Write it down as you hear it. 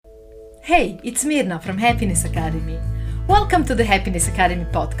Hey, it's Mirna from Happiness Academy. Welcome to the Happiness Academy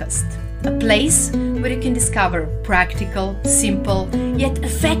podcast, a place where you can discover practical, simple, yet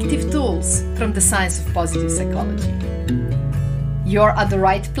effective tools from the science of positive psychology. You're at the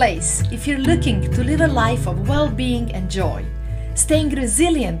right place if you're looking to live a life of well-being and joy, staying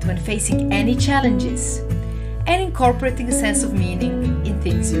resilient when facing any challenges, and incorporating a sense of meaning in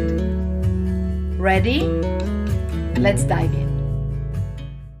things you do. Ready? Let's dive in.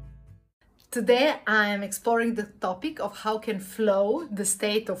 Today I am exploring the topic of how can flow, the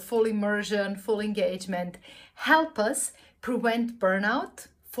state of full immersion, full engagement, help us prevent burnout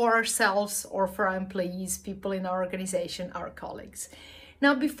for ourselves or for our employees, people in our organization, our colleagues.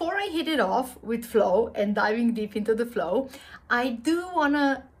 Now, before I hit it off with flow and diving deep into the flow, I do want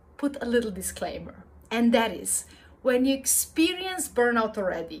to put a little disclaimer, and that is, when you experience burnout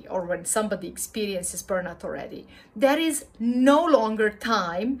already, or when somebody experiences burnout already, there is no longer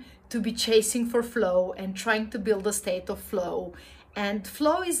time to be chasing for flow and trying to build a state of flow. And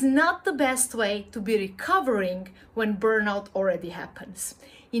flow is not the best way to be recovering when burnout already happens.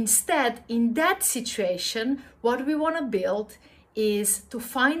 Instead, in that situation, what we want to build is to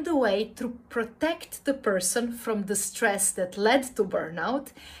find a way to protect the person from the stress that led to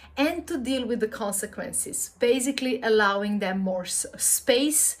burnout and to deal with the consequences, basically allowing them more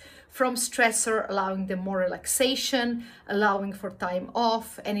space from stressor, allowing them more relaxation, allowing for time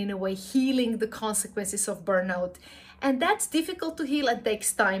off, and in a way healing the consequences of burnout. And that's difficult to heal and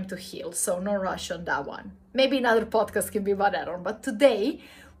takes time to heal, so no rush on that one. Maybe another podcast can be about that one, but today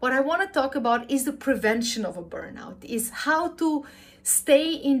what I want to talk about is the prevention of a burnout, is how to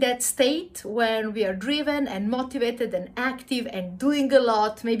stay in that state when we are driven and motivated and active and doing a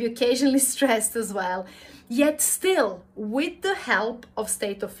lot, maybe occasionally stressed as well. Yet still, with the help of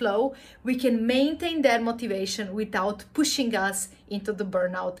state of flow, we can maintain that motivation without pushing us into the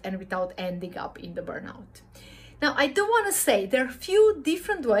burnout and without ending up in the burnout. Now, I do want to say there are a few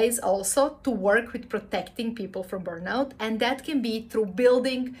different ways also to work with protecting people from burnout, and that can be through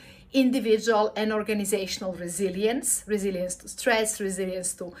building individual and organizational resilience to stress,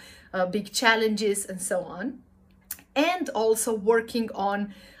 resilience to big challenges, and so on. And also working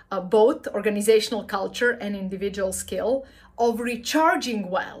on both organizational culture and individual skill of recharging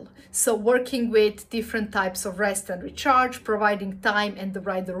well. So working with different types of rest and recharge, providing time and the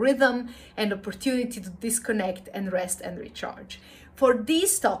right rhythm and opportunity to disconnect and rest and recharge. For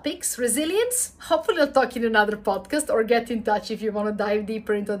these topics, resilience, hopefully I'll talk in another podcast or get in touch if you want to dive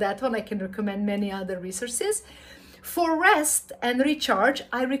deeper into that one. I can recommend many other resources. For rest and recharge,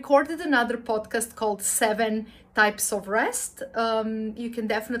 I recorded another podcast called 7 Types of Rest. You can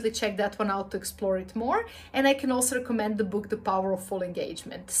definitely check that one out to explore it more. And I can also recommend the book, The Power of Full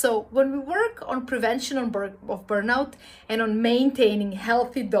Engagement. So when we work on prevention of burnout and on maintaining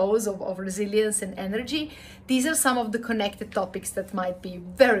healthy dose of resilience and energy, these are some of the connected topics that might be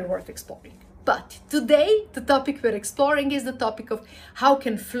very worth exploring. But today, the topic we're exploring is the topic of how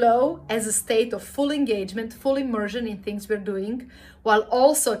can flow as a state of full engagement, full immersion in things we're doing, while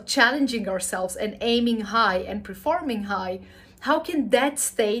also challenging ourselves and aiming high and performing high, how can that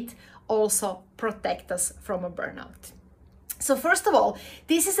state also protect us from a burnout? So first of all,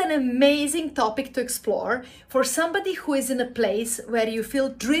 this is an amazing topic to explore for somebody who is in a place where you feel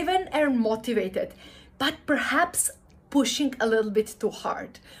driven and motivated, but perhaps pushing a little bit too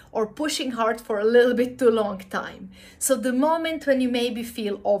hard or pushing hard for a little bit too long time. So the moment when you maybe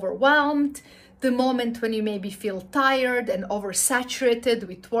feel overwhelmed, the moment when you maybe feel tired and oversaturated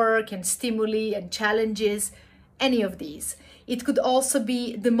with work and stimuli and challenges, any of these. It could also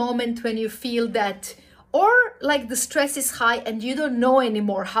be the moment when you feel that, or like the stress is high and you don't know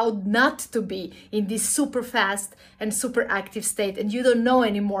anymore how not to be in this super fast and super active state, and you don't know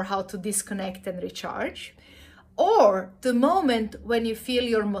anymore how to disconnect and recharge. Or the moment when you feel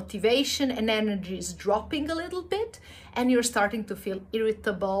your motivation and energy is dropping a little bit and you're starting to feel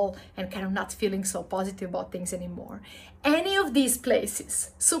irritable and kind of not feeling so positive about things anymore. Any of these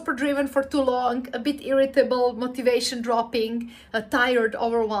places, super driven for too long, a bit irritable, motivation dropping, tired,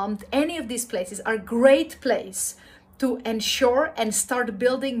 overwhelmed, any of these places are a great place to ensure and start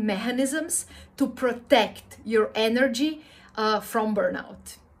building mechanisms to protect your energy from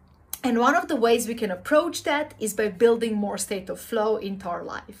burnout. And one of the ways we can approach that is by building more state of flow into our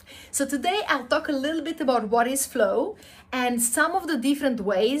life. So today I'll talk a little bit about what is flow and some of the different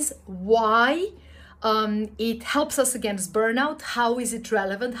ways why it helps us against burnout. How is it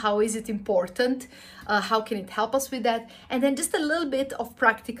relevant? How is it important? How can it help us with that? And then just a little bit of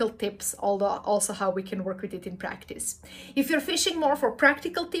practical tips, although also how we can work with it in practice. If you're fishing more for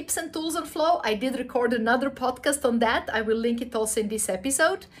practical tips and tools on flow, I did record another podcast on that. I will link it also in this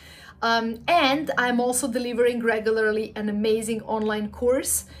episode. And I'm also delivering regularly an amazing online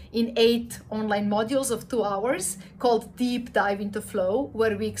course in 8 online modules of 2 hours called Deep Dive into Flow,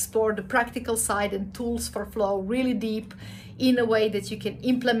 where we explore the practical side and tools for flow really deep in a way that you can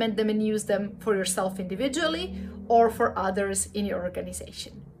implement them and use them for yourself individually or for others in your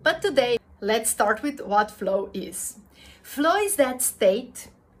organization. But today, let's start with what flow is. Flow is that state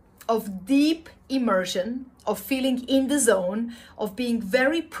of deep immersion, of feeling in the zone, of being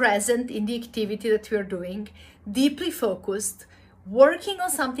very present in the activity that we're doing, deeply focused, working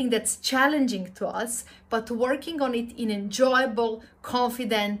on something that's challenging to us, but working on it in an enjoyable,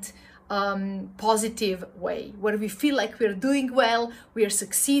 confident, positive way, where we feel like we're doing well, we are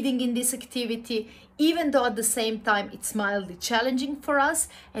succeeding in this activity, even though at the same time it's mildly challenging for us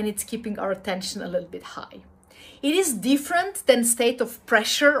and it's keeping our attention a little bit high. It is different than state of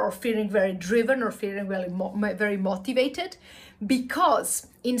pressure or feeling very driven or feeling very motivated, because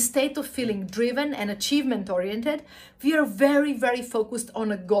in state of feeling driven and achievement oriented, we are very, very focused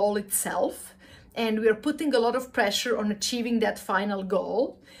on a goal itself, and we are putting a lot of pressure on achieving that final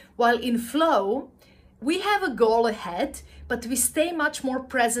goal. While in flow, we have a goal ahead, but we stay much more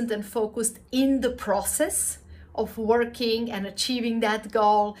present and focused in the process of working and achieving that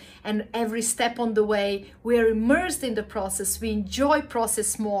goal, and every step on the way we are immersed in the process, we enjoy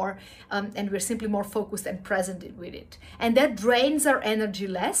process more, and we're simply more focused and present with it, and that drains our energy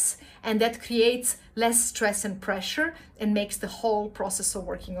less, and that creates less stress and pressure and makes the whole process of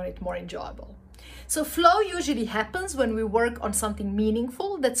working on it more enjoyable. So flow usually happens when we work on something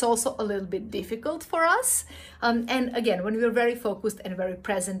meaningful that's also a little bit difficult for us, and again when we're very focused and very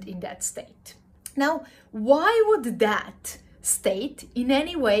present in that state. Now, why would that state in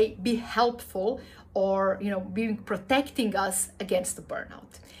any way be helpful or, being protecting us against the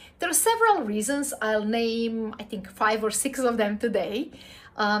burnout? There are several reasons. I'll name, I think, 5 or 6 of them today.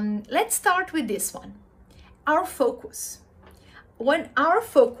 Let's start with this one. Our focus. When our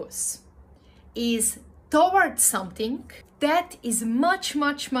focus is towards something, that is much,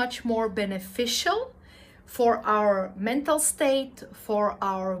 much, much more beneficial for our mental state, for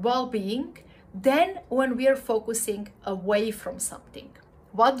our well-being, than when we are focusing away from something.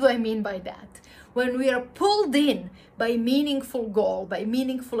 What do I mean by that? When we are pulled in by meaningful goal, by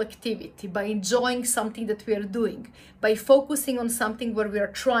meaningful activity, by enjoying something that we are doing, by focusing on something where we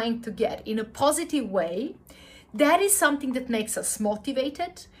are trying to get in a positive way, that is something that makes us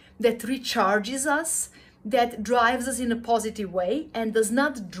motivated, that recharges us, that drives us in a positive way and does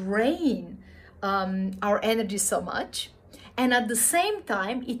not drain our energy so much. And at the same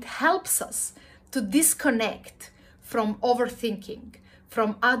time, it helps us to disconnect from overthinking,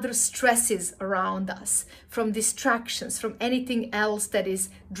 from other stresses around us, from distractions, from anything else that is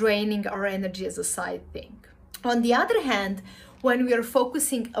draining our energy as a side thing. On the other hand, when we are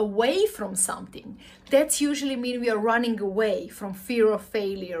focusing away from something, that's usually mean we are running away from fear of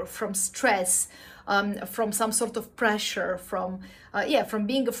failure, from stress, from some sort of pressure, from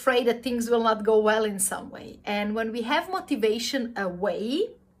being afraid that things will not go well in some way. And when we have motivation away,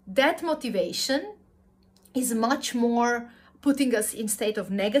 that motivation is much more putting us in state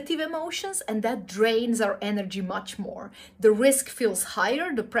of negative emotions, and that drains our energy much more. The risk feels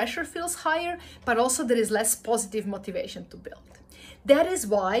higher, the pressure feels higher, but also there is less positive motivation to build. That is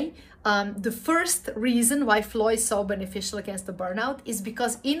why the first reason why flow is so beneficial against the burnout is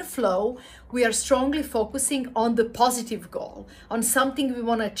because in flow, we are strongly focusing on the positive goal, on something we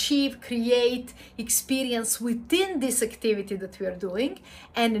want to achieve, create, experience within this activity that we are doing,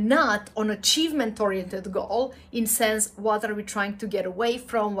 and not on achievement-oriented goal in sense, what are we trying to get away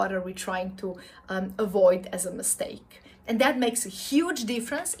from, what are we trying to avoid as a mistake. And that makes a huge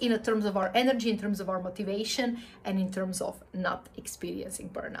difference in terms of our energy, in terms of our motivation, and in terms of not experiencing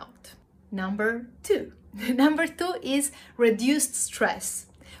burnout. Number 2. Number 2 is reduced stress.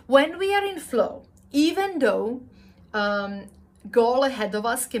 When we are in flow, even though goal ahead of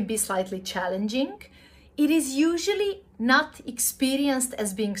us can be slightly challenging, it is usually not experienced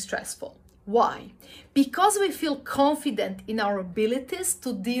as being stressful. Why? Because we feel confident in our abilities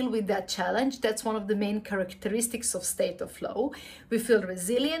to deal with that challenge. That's one of the main characteristics of state of flow. We feel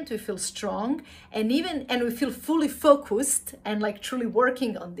resilient, we feel strong, and we feel fully focused and like truly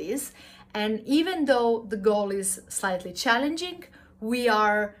working on this. And even though the goal is slightly challenging, we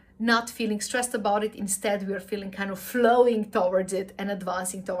are not feeling stressed about it. Instead, we are feeling kind of flowing towards it and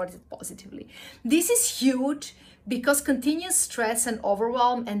advancing towards it positively. This is huge, because continuous stress and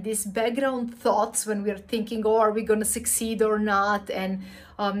overwhelm and these background thoughts when we're thinking, oh, are we going to succeed or not? And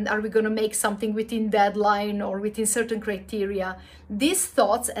are we going to make something within deadline or within certain criteria? These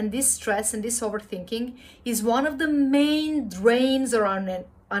thoughts and this stress and this overthinking is one of the main drains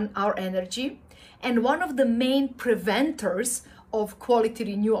on our energy and one of the main preventers of quality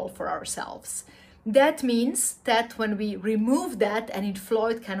renewal for ourselves. That means that when we remove that and in flow,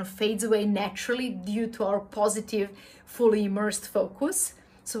 it kind of fades away naturally due to our positive, fully immersed focus.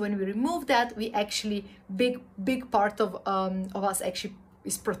 So when we remove that, we actually, big part of us actually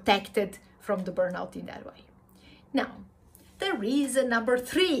is protected from the burnout in that way. Now, the reason number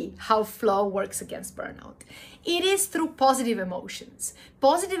 3, how flow works against burnout. It is through positive emotions.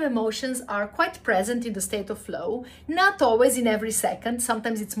 Positive emotions are quite present in the state of flow, not always in every second.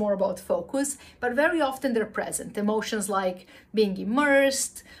 Sometimes it's more about focus, but very often they're present. Emotions like being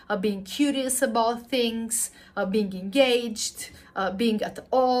immersed, being curious about things, being engaged, being at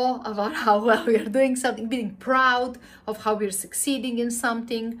awe about how well we are doing something, being proud of how we're succeeding in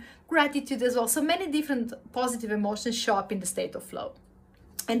something, gratitude as well. So many different positive emotions show up in the state of flow.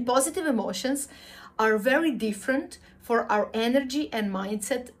 And positive emotions are very different for our energy and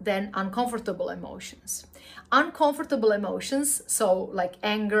mindset than uncomfortable emotions. Uncomfortable emotions, so like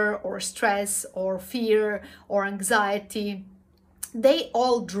anger or stress or fear or anxiety, they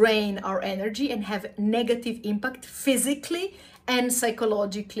all drain our energy and have negative impact physically and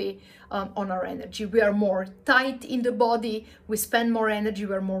psychologically on our energy. We are more tight in the body, we spend more energy,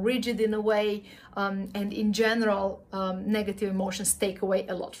 we're more rigid in a way, and in general, negative emotions take away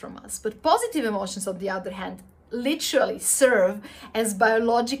a lot from us. But positive emotions, on the other hand, literally serve as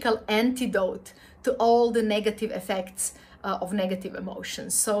biological antidote to all the negative effects of negative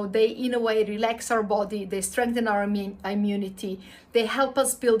emotions. So they, in a way, relax our body, they strengthen our immunity, they help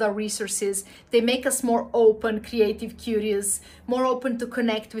us build our resources, they make us more open, creative, curious, more open to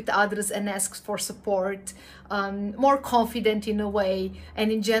connect with others and ask for support, more confident in a way,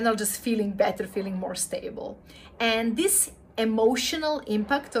 and in general, just feeling better, feeling more stable. And this emotional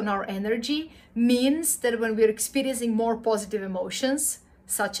impact on our energy means that when we're experiencing more positive emotions,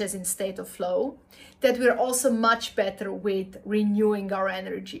 such as in state of flow, that we're also much better with renewing our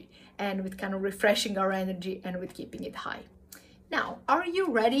energy and with kind of refreshing our energy and with keeping it high. Now, are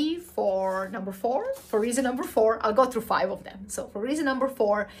you ready for number 4? For reason number 4, I'll go through 5 of them. So for reason number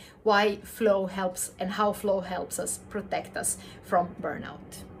 4, why flow helps and how flow helps us protect us from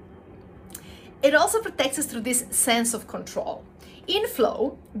burnout. It also protects us through this sense of control. In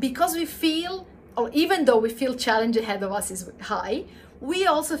flow, because we feel, or even though we feel challenge ahead of us is high, we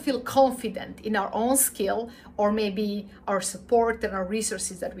also feel confident in our own skill or maybe our support and our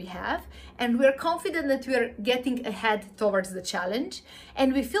resources that we have. And we're confident that we're getting ahead towards the challenge.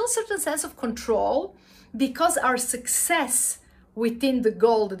 And we feel a certain sense of control because our success within the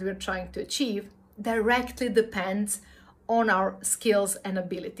goal that we're trying to achieve directly depends on our skills and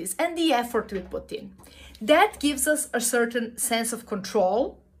abilities and the effort we put in. That gives us a certain sense of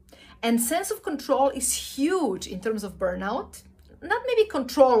control. And sense of control is huge in terms of burnout. Not maybe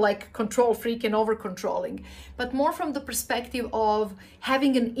control like control freak and over controlling, but more from the perspective of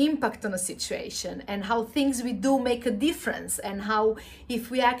having an impact on a situation and how things we do make a difference, and how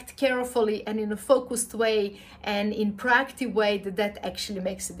if we act carefully and in a focused way and in proactive way, that actually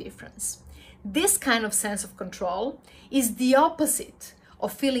makes a difference. This kind of sense of control is the opposite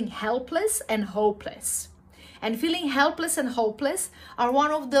of feeling helpless and hopeless. And feeling helpless and hopeless are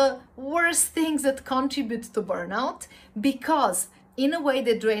one of the worst things that contribute to burnout, because in a way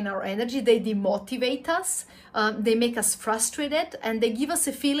they drain our energy, they demotivate us, they make us frustrated, and they give us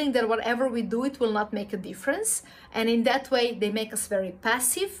a feeling that whatever we do, it will not make a difference. And in that way, they make us very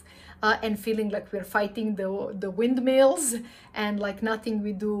passive and feeling like we're fighting the windmills and like nothing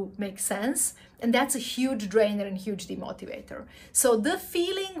we do makes sense. And that's a huge drainer and huge demotivator. So the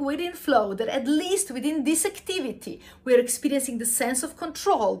feeling within flow that at least within this activity, we're experiencing the sense of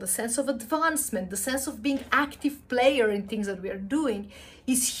control, the sense of advancement, the sense of being active player in things that we are doing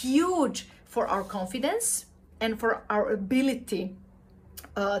is huge for our confidence and for our ability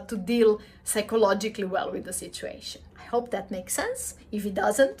to deal psychologically well with the situation. I hope that makes sense. If it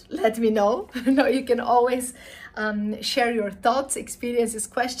doesn't, let me know. You can always share your thoughts, experiences,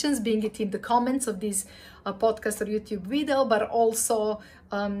 questions, being it in the comments of this podcast or YouTube video, but also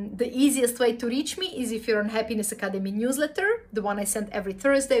the easiest way to reach me is if you're on Happiness Academy newsletter, the one I send every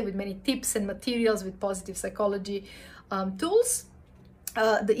Thursday with many tips and materials with positive psychology tools.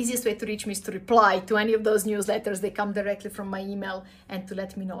 The easiest way to reach me is to reply to any of those newsletters. They come directly from my email, and to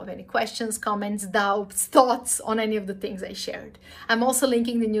let me know of any questions, comments, doubts, thoughts on any of the things I shared. I'm also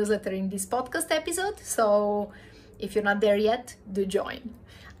linking the newsletter in this podcast episode, so if you're not there yet, do join.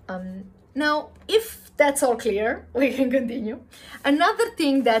 Now, if that's all clear, we can continue. Another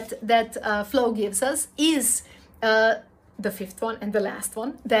thing that flow gives us is the fifth one and the last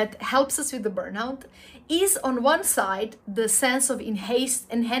one that helps us with the burnout is on one side the sense of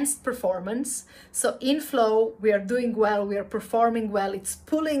enhanced performance. So in flow, we are doing well, we are performing well, it's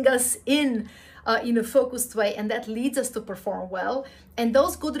pulling us in a focused way, and that leads us to perform well. And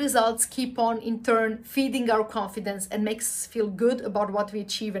those good results keep on, in turn, feeding our confidence and makes us feel good about what we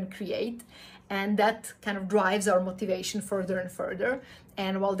achieve and create. And that kind of drives our motivation further and further.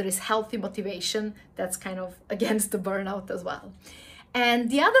 And while there is healthy motivation, that's kind of against the burnout as well. And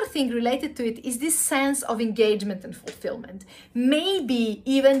the other thing related to it is this sense of engagement and fulfillment. Maybe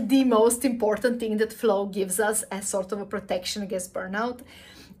even the most important thing that flow gives us as sort of a protection against burnout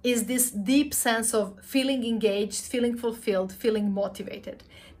is this deep sense of feeling engaged, feeling fulfilled, feeling motivated.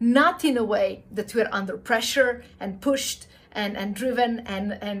 Not in a way that we're under pressure and pushed and driven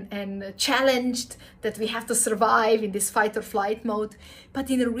and challenged, that we have to survive in this fight or flight mode, but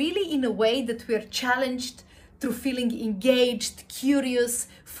in a way that we're challenged through feeling engaged, curious,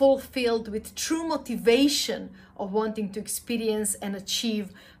 fulfilled, with true motivation of wanting to experience and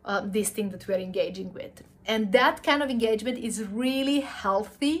achieve this thing that we're engaging with. And that kind of engagement is really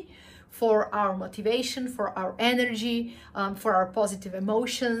healthy for our motivation, for our energy, for our positive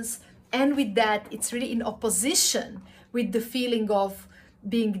emotions. And with that, it's really in opposition with the feeling of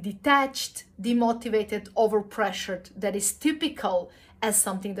being detached, demotivated, overpressured, that is typical as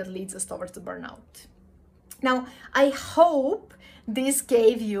something that leads us towards the burnout. Now, I hope this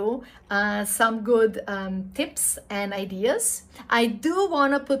gave you some good tips and ideas. I do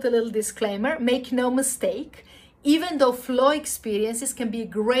want to put a little disclaimer, make no mistake, even though flow experiences can be a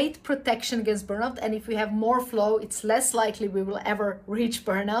great protection against burnout, and if we have more flow, it's less likely we will ever reach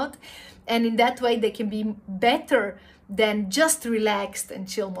burnout. And in that way, they can be better than just relaxed and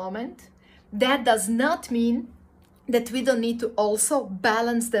chill moment. That does not mean that we don't need to also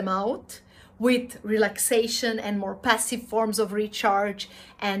balance them out with relaxation and more passive forms of recharge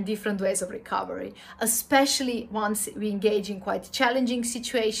and different ways of recovery. Especially once we engage in quite challenging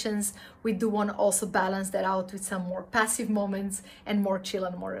situations, we do want to also balance that out with some more passive moments and more chill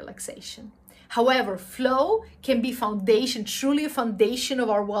and more relaxation. However, flow can be foundation, truly a foundation of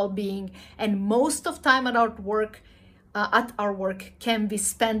our well-being, and most of time at our work can be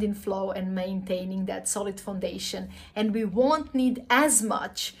spent in flow and maintaining that solid foundation, and we won't need as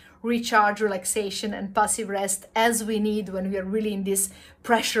much recharge, relaxation, and passive rest as we need when we are really in this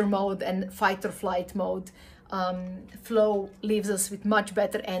pressure mode and fight or flight mode. Flow leaves us with much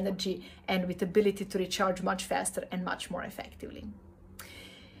better energy and with ability to recharge much faster and much more effectively.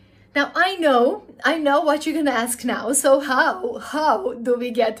 Now, I know what you're gonna ask now. So how do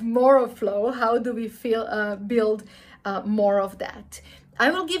we get more of flow? How do we build more of that? I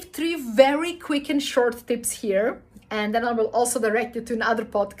will give 3 very quick and short tips here. And then I will also direct you to another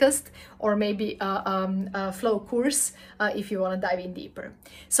podcast or maybe a flow course if you want to dive in deeper.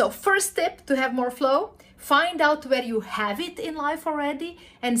 So first tip to have more flow, find out where you have it in life already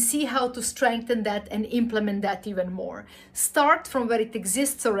and see how to strengthen that and implement that even more. Start from where it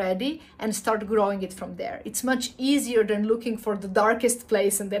exists already and start growing it from there. It's much easier than looking for the darkest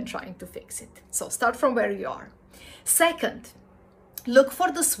place and then trying to fix it. So start from where you are. Second, look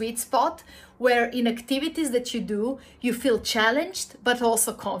for the sweet spot where in activities that you do, you feel challenged, but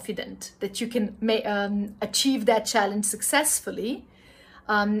also confident that you can achieve that challenge successfully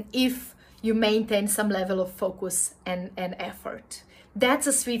if you maintain some level of focus and effort. That's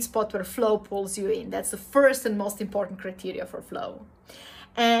a sweet spot where flow pulls you in. That's the first and most important criteria for flow.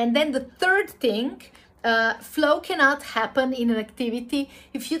 And then the third thing, flow cannot happen in an activity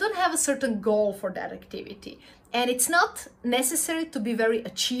if you don't have a certain goal for that activity. And it's not necessary to be very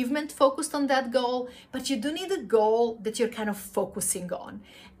achievement focused on that goal, but you do need a goal that you're kind of focusing on.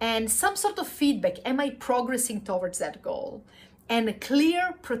 And some sort of feedback, am I progressing towards that goal? And a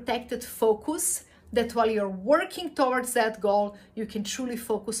clear, protected focus that while you're working towards that goal, you can truly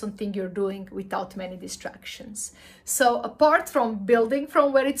focus on things you're doing without many distractions. So apart from building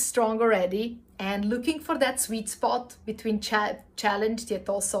from where it's strong already and looking for that sweet spot between challenged yet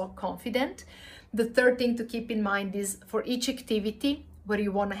also confident, the third thing to keep in mind is for each activity where you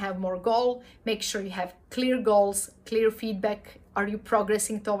want to have more goal, make sure you have clear goals, clear feedback. Are you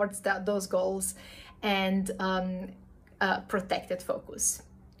progressing towards those goals? And protected focus.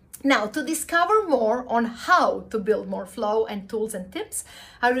 Now, to discover more on how to build more flow and tools and tips,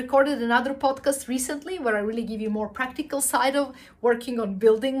 I recorded another podcast recently where I really give you more practical side of working on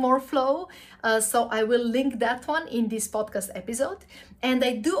building more flow. So I will link that one in this podcast episode. And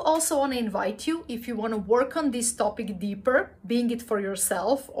I do also want to invite you, if you want to work on this topic deeper, being it for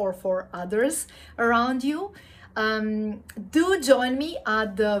yourself or for others around you, do join me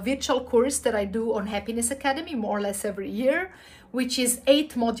at the virtual course that I do on Happiness Academy more or less every year, which is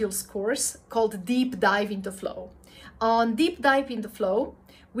 8 modules course called Deep Dive into Flow. On Deep Dive into Flow,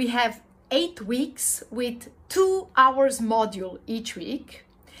 we have 8 weeks with 2 hours module each week.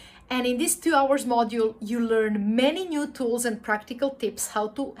 And in this 2 hours module, you learn many new tools and practical tips how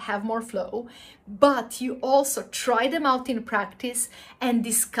to have more flow, but you also try them out in practice and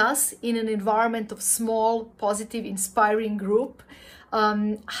discuss in an environment of small, positive, inspiring group.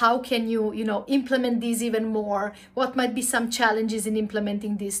 How can you implement these even more? What might be some challenges in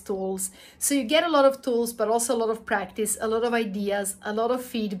implementing these tools? So you get a lot of tools, but also a lot of practice, a lot of ideas, a lot of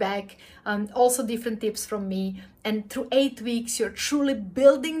feedback, also different tips from me. And through 8 weeks, you're truly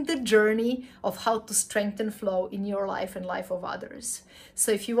building the journey of how to strengthen flow in your life and life of others.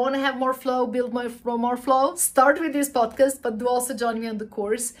 So if you want to have more flow, build more flow, start with this podcast, but do also join me on the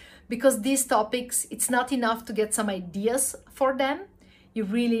course, because these topics, it's not enough to get some ideas for them. You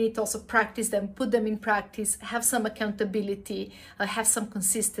really need to also practice them, put them in practice, have some accountability, have some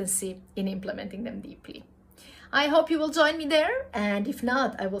consistency in implementing them deeply. I hope you will join me there. And if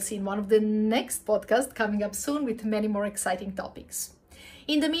not, I will see you in one of the next podcasts coming up soon with many more exciting topics.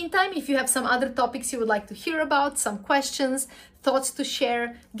 In the meantime, if you have some other topics you would like to hear about, some questions, thoughts to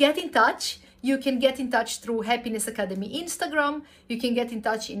share, get in touch. You can get in touch through Happiness Academy Instagram. You can get in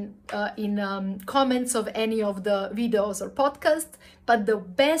touch in comments of any of the videos or podcasts. But the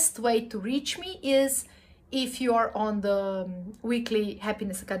best way to reach me is if you are on the weekly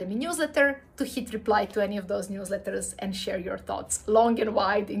Happiness Academy newsletter, to hit reply to any of those newsletters and share your thoughts long and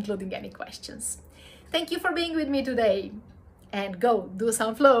wide, including any questions. Thank you for being with me today, and go do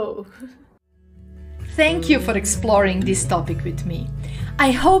some flow. Thank you for exploring this topic with me.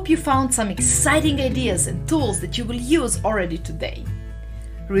 I hope you found some exciting ideas and tools that you will use already today.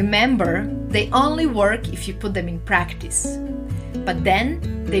 Remember, they only work if you put them in practice, but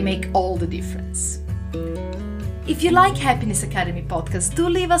then they make all the difference. If you like Happiness Academy podcast, do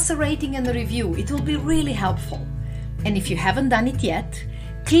leave us a rating and a review. It will be really helpful. And if you haven't done it yet,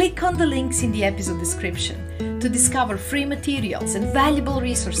 click on the links in the episode description to discover free materials and valuable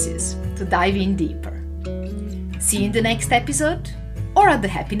resources to dive in deeper. See you in the next episode or at the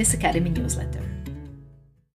Happiness Academy newsletter.